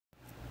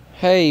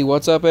Hey,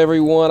 what's up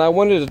everyone? I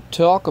wanted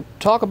to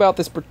talk about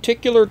this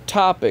particular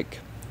topic,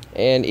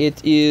 and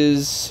it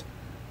is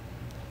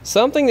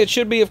something that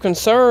should be of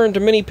concern to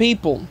many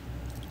people.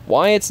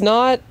 Why it's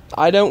not,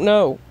 I don't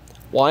know.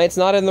 Why it's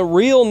not in the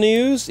real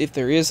news, if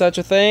there is such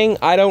a thing,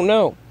 I don't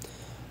know.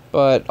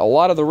 But a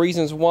lot of the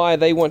reasons why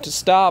they want to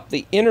stop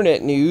the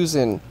internet news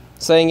and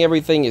saying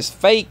everything is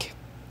fake.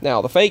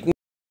 Now, the fake news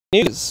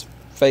is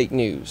fake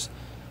news,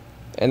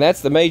 and that's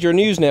the major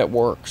news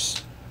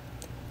networks.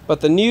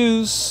 But the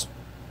news,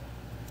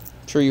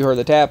 I'm sure you heard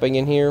the tapping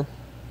in here,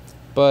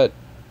 but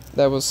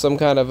that was some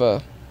kind of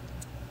a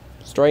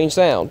strange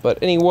sound.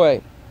 But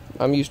anyway,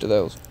 I'm used to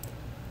those.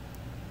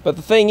 But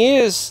the thing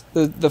is,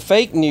 the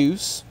fake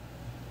news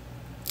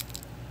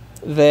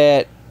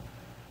that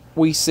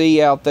we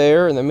see out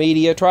there in the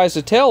media tries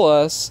to tell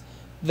us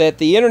that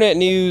the internet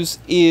news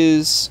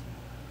is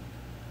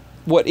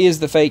what is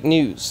the fake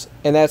news,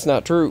 and that's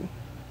not true.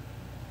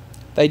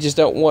 They just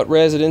don't want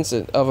residents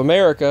of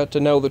America to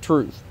know the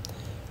truth.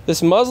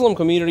 This Muslim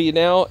community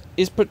now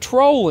is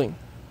patrolling.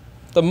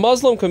 The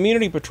Muslim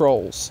community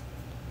patrols.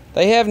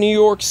 They have New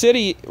York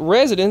City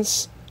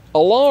residents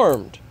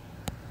alarmed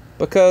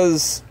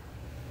because,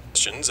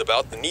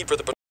 about the need for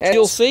the as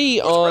you'll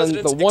see on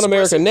the One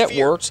America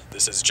Network,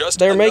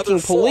 they're making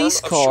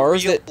police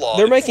cars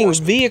they're making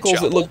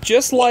vehicles that look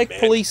just like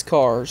police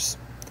cars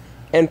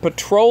and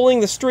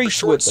patrolling the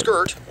streets with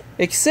them.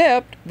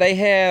 Except they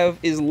have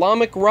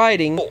Islamic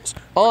writing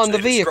on the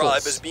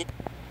vehicles.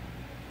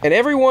 And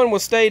everyone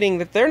was stating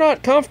that they're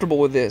not comfortable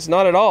with this,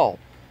 not at all.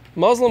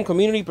 Muslim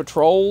community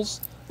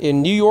patrols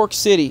in New York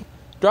City,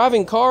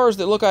 driving cars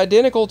that look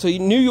identical to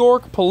New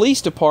York Police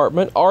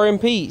Department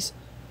RMPs.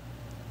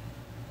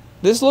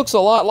 This looks a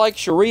lot like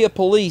Sharia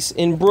police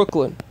in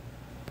Brooklyn.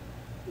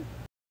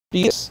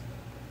 Yes.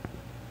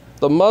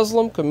 The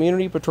Muslim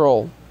community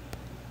patrol.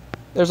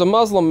 There's a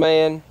Muslim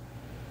man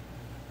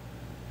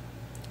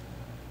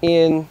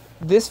in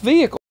this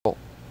vehicle.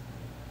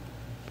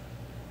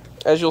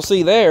 As you'll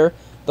see there,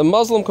 the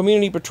Muslim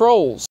community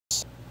patrols.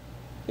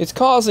 It's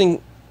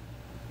causing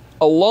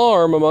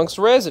alarm amongst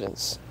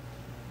residents.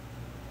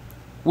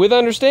 With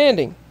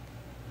understanding.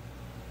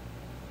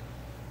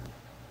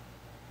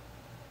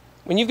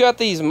 When you've got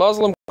these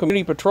Muslim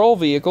community patrol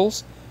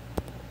vehicles,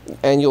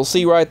 and you'll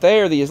see right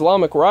there the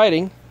Islamic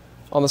writing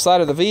on the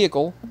side of the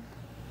vehicle,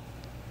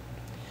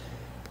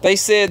 they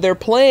said their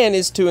plan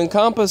is to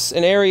encompass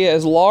an area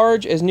as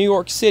large as New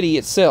York City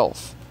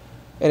itself.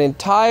 An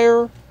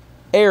entire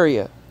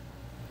area.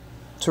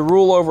 To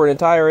rule over an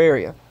entire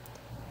area.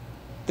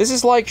 This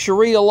is like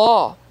Sharia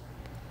law.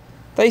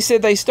 They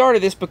said they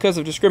started this because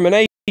of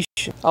discrimination.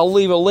 I'll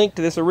leave a link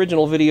to this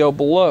original video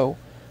below.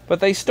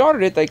 But they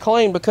started it, they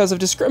claimed, because of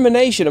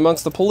discrimination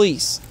amongst the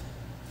police.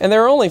 And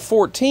there are only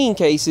 14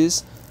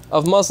 cases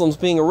of Muslims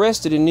being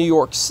arrested in New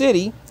York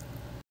City.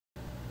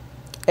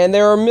 And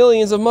there are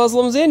millions of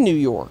Muslims in New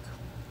York.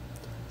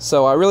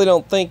 So I really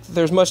don't think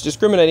there's much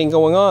discriminating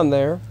going on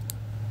there.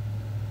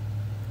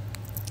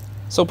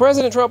 So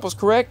President Trump was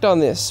correct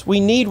on this.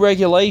 We need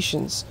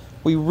regulations.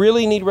 We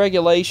really need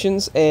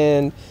regulations,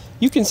 and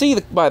you can see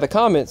by the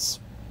comments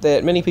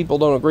that many people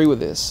don't agree with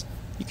this.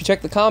 You can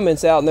check the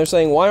comments out, and they're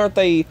saying, why aren't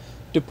they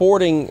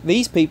deporting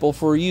these people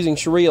for using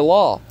Sharia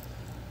law?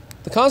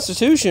 The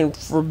Constitution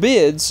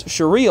forbids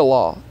Sharia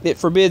law. It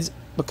forbids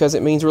because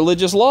it means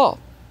religious law,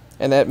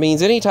 and that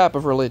means any type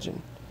of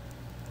religion.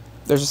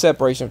 There's a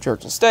separation of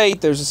church and state.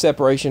 There's a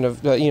separation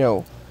of,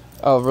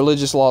 of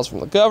religious laws from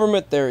the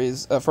government. There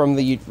is from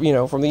the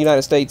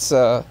United States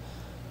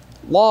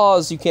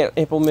laws. You can't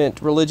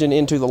implement religion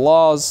into the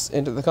laws,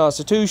 into the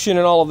Constitution,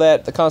 and all of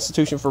that. The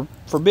Constitution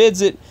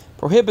forbids it,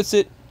 prohibits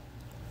it,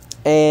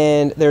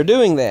 and they're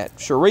doing that.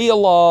 Sharia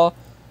law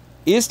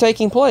is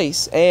taking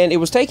place, and it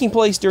was taking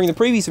place during the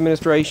previous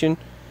administration.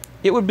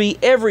 It would be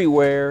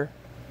everywhere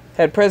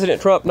had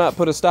President Trump not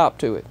put a stop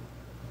to it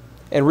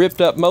and ripped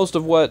up most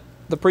of what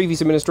the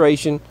previous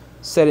administration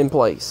set in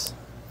place.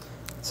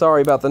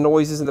 Sorry about the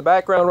noises in the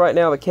background right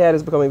now. The cat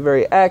is becoming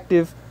very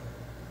active,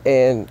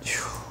 and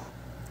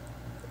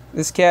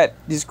this cat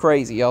is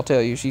crazy. I'll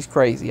tell you, she's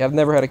crazy. I've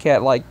never had a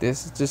cat like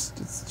this.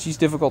 She's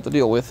difficult to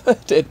deal with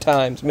at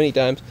times, many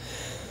times.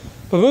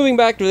 But moving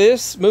back to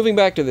this,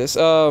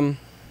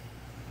 nothing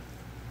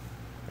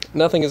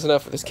is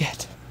enough for this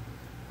cat.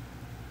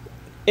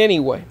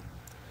 Anyway,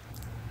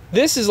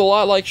 this is a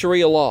lot like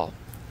Sharia law,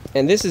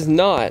 and this is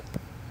not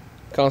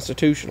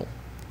constitutional.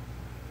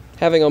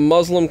 Having a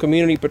Muslim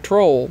community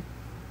patrol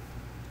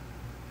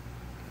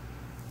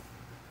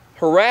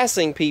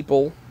harassing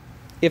people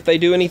if they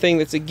do anything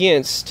that's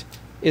against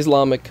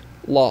Islamic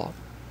law.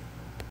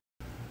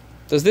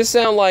 Does this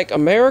sound like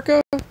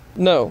America?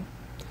 No.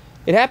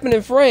 It happened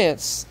in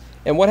France,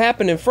 and what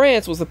happened in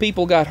France was the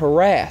people got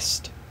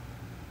harassed.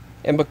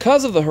 And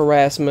because of the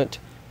harassment,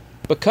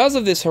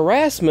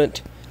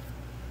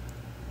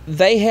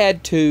 they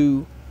had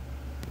to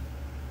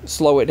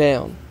slow it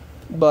down.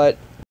 But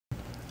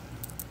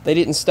they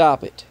didn't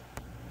stop it.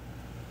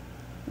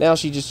 Now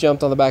she just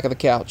jumped on the back of the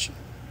couch.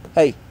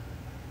 Hey.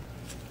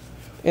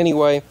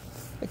 Anyway,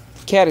 the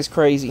cat is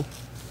crazy.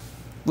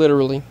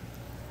 Literally.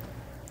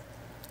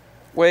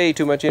 Way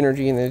too much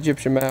energy in the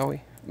Egyptian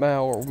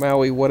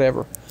Maui,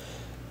 whatever.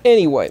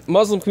 Anyway,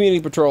 Muslim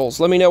community patrols.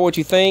 Let me know what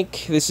you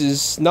think. This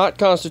is not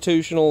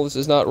constitutional. This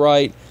is not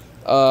right.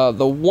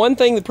 The one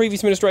thing the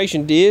previous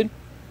administration did,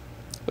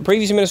 the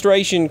previous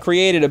administration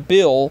created a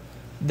bill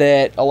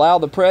that allowed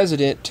the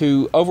president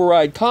to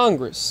override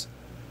Congress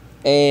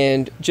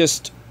and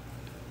just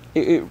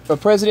a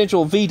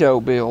presidential veto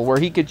bill where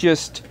he could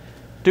just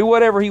do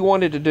whatever he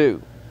wanted to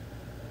do.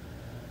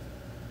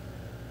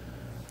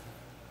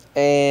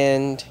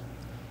 And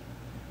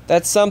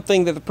that's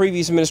something that the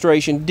previous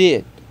administration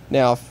did.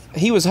 Now,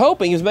 he was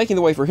making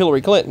the way for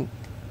Hillary Clinton,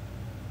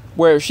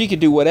 where she could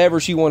do whatever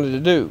she wanted to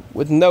do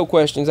with no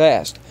questions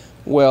asked.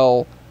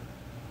 Well,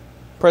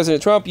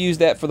 President Trump used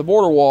that for the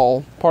border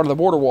wall, part of the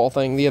border wall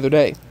thing the other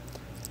day,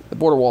 the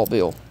border wall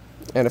bill,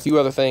 and a few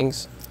other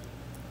things.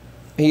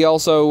 He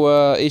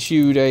also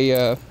issued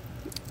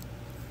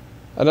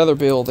another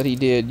bill that he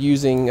did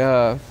using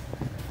an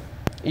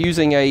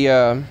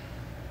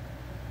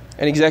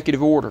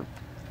executive order.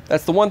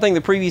 That's the one thing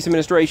the previous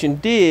administration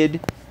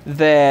did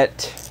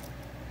that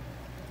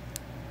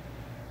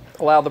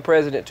allowed the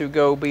president to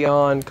go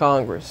beyond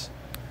Congress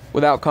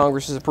without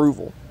Congress's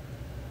approval.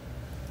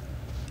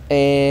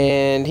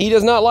 And he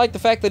does not like the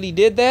fact that he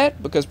did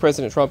that, because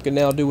President Trump can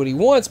now do what he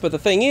wants. But the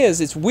thing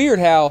is, it's weird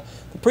how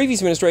the previous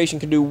administration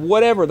can do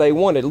whatever they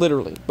wanted,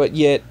 literally, but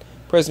yet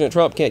President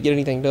Trump can't get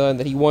anything done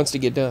that he wants to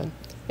get done,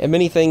 and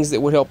many things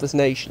that would help this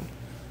nation.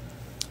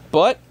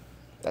 But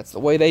that's the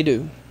way they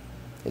do.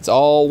 It's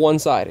all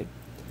one-sided.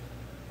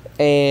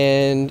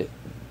 And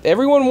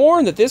everyone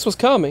warned that this was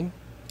coming.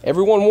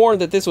 Everyone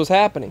warned that this was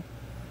happening.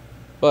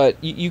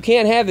 But you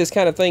can't have this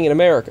kind of thing in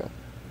America.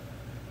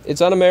 It's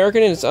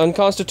un-American and it's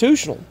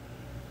unconstitutional.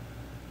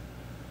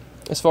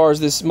 As far as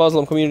this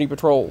Muslim community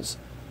patrols.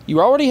 You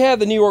already have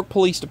the New York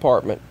Police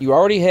Department. You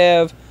already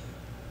have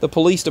the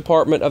Police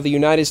Department of the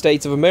United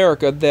States of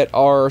America that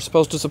are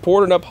supposed to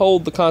support and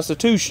uphold the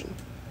Constitution.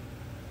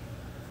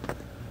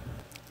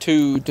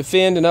 To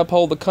defend and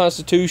uphold the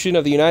Constitution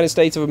of the United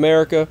States of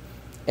America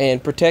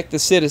and protect the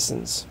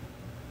citizens.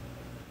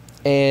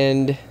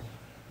 And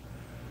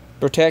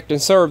protect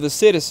and serve the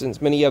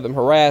citizens. Many of them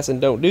harass and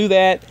don't do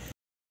that.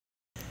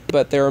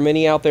 But there are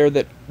many out there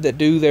that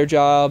do their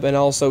job and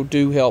also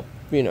do help,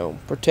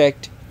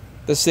 protect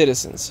the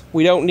citizens.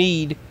 We don't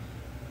need...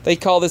 They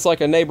call this like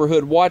a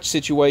neighborhood watch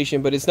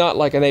situation, but it's not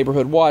like a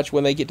neighborhood watch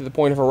when they get to the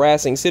point of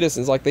harassing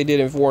citizens like they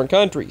did in foreign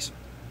countries.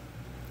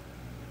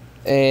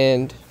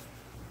 And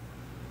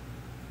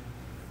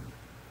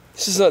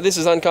this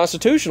is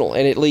unconstitutional,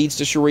 and it leads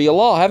to Sharia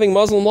law. Having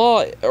Muslim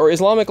law or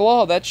Islamic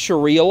law, that's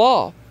Sharia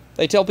law.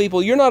 They tell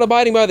people, you're not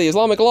abiding by the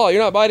Islamic law,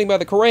 you're not abiding by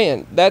the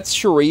Quran. That's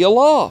Sharia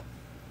law.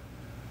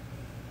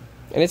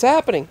 And it's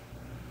happening.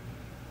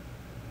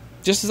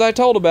 Just as I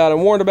told about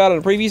and warned about in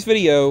a previous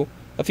video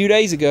a few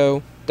days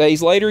ago,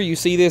 days later you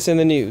see this in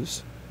the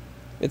news.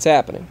 It's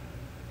happening.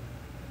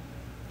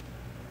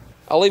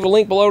 I'll leave a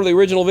link below to the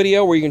original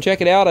video where you can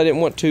check it out. I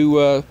didn't want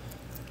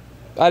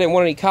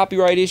any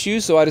copyright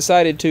issues, so I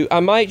decided to...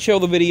 I might show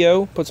the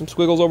video, put some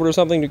squiggles over it or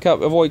something to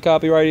avoid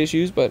copyright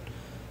issues, but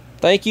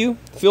thank you.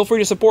 Feel free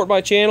to support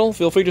my channel.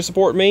 Feel free to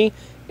support me,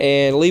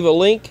 and leave a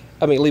like.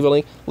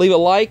 Leave a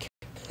like.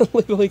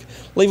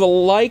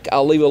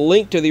 I'll leave a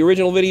link to the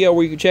original video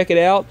where you can check it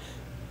out.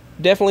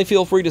 Definitely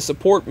feel free to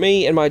support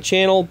me and my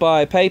channel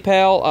by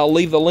PayPal. I'll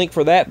leave the link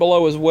for that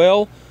below as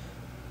well.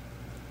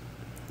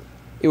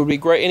 It would be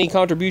great. Any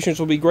contributions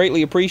would be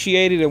greatly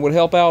appreciated and would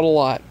help out a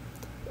lot.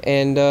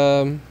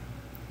 And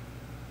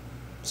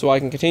so I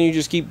can continue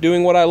just keep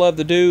doing what I love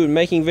to do and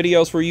making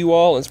videos for you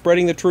all and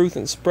spreading the truth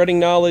and spreading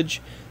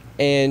knowledge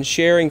and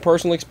sharing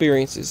personal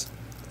experiences.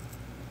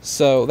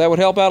 So that would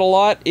help out a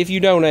lot if you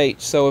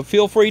donate. So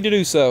feel free to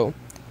do so.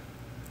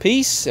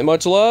 Peace and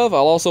much love.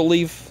 I'll also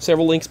leave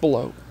several links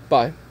below.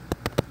 Bye.